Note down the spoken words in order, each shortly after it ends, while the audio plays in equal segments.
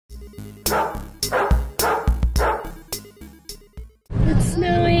It's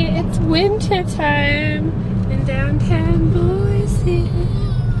snowy, it's winter time in downtown Boise.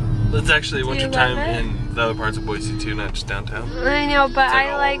 It's actually winter time in the other parts of Boise too, not just downtown. I know, but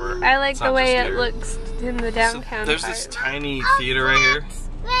like I like the way it looks in the downtown There's part. this tiny theater right here.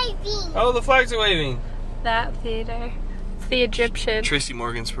 Waving. Oh, the flags are waving. That theater. It's the Egyptian. Tracy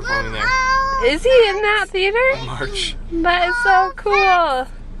Morgan's performing there. Is he in that theater? March. That is so cool.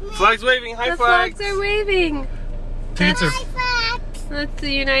 Flags waving, high The flags. flags are waving. Tickets are That's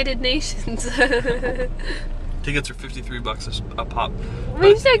the United Nations. tickets are $53 a pop.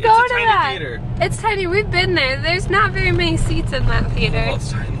 We But should go it's a to tiny that. theater. It's tiny. We've been there. There's not very many seats in that theater. Oh,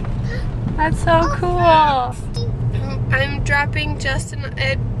 it's tiny. That's so cool. I'm dropping Justin.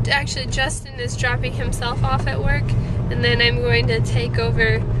 Actually, Justin is dropping himself off at work, and then I'm going to take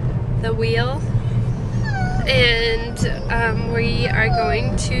over the wheel. And we are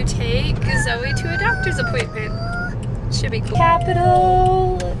going to take Zoe to a doctor's appointment. Should be cool.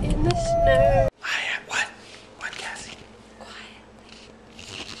 Capitol in the snow. What, Cassie?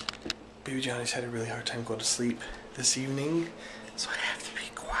 Baby Johnny's had a really hard time going to sleep this evening, so I have to be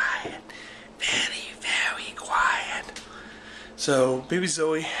quiet. Very, very quiet. So, baby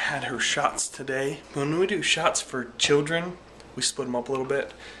Zoe had her shots today. When we do shots for children, we split them up a little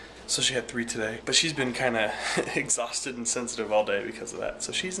bit. So she had 3 today. But she's been kind of exhausted and sensitive all day because of that.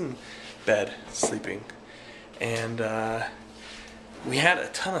 So she's in bed, sleeping. And we had a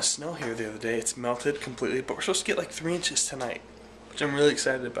ton of snow here the other day. It's melted completely, but we're supposed to get like 3 inches tonight, which I'm really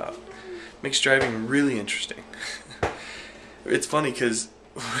excited about. Makes driving really interesting. It's funny because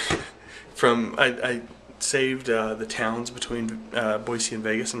I saved the towns between Boise and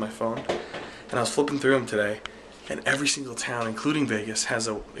Vegas on my phone, and I was flipping through them today, and every single town, including Vegas, has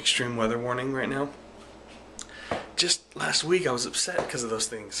an extreme weather warning right now. Just last week I was upset because of those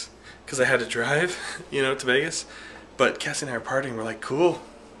things, because I had to drive, you know, to Vegas. But Cassie and I are partying. We're like, cool,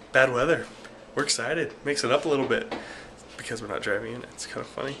 bad weather. We're excited. Makes it up a little bit because we're not driving in it. It's kind of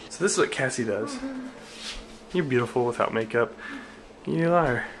funny. So this is what Cassie does. You're beautiful without makeup. You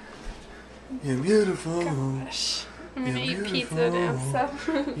are. You're beautiful. Gosh. I'm gonna eat pizza now,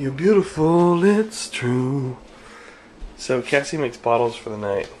 so. You're beautiful, it's true. So Cassie makes bottles for the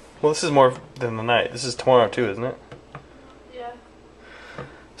night. Well, this is more than the night. This is tomorrow too, isn't it? Yeah.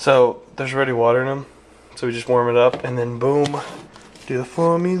 So there's already water in them. So we just warm it up and then boom, do the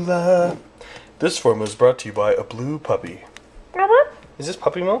formula. This formula is brought to you by a blue puppy. Is this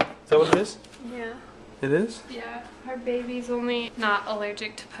puppy milk? Is that what it is? Yeah. It is? Yeah. Our baby's only not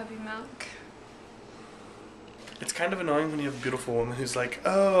allergic to puppy milk. It's kind of annoying when you have a beautiful woman who's like,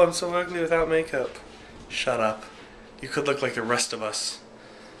 oh, I'm so ugly without makeup. Shut up. You could look like the rest of us.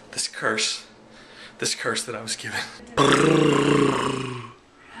 This curse that I was given.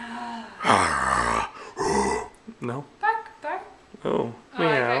 No? Bark. Oh, Oh,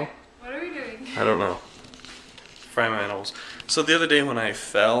 meow. okay. What are we doing? I don't know. Fry my animals. So the other day when I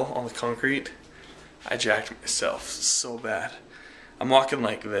fell on the concrete, I jacked myself so bad. I'm walking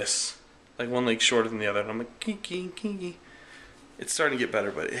like this, like one leg shorter than the other, and I'm like, kiki. It's starting to get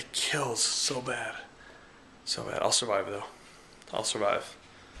better, but it kills so bad. So bad. I'll survive though. I'll survive.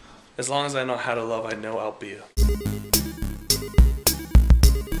 As long as I know how to love, I know I'll be a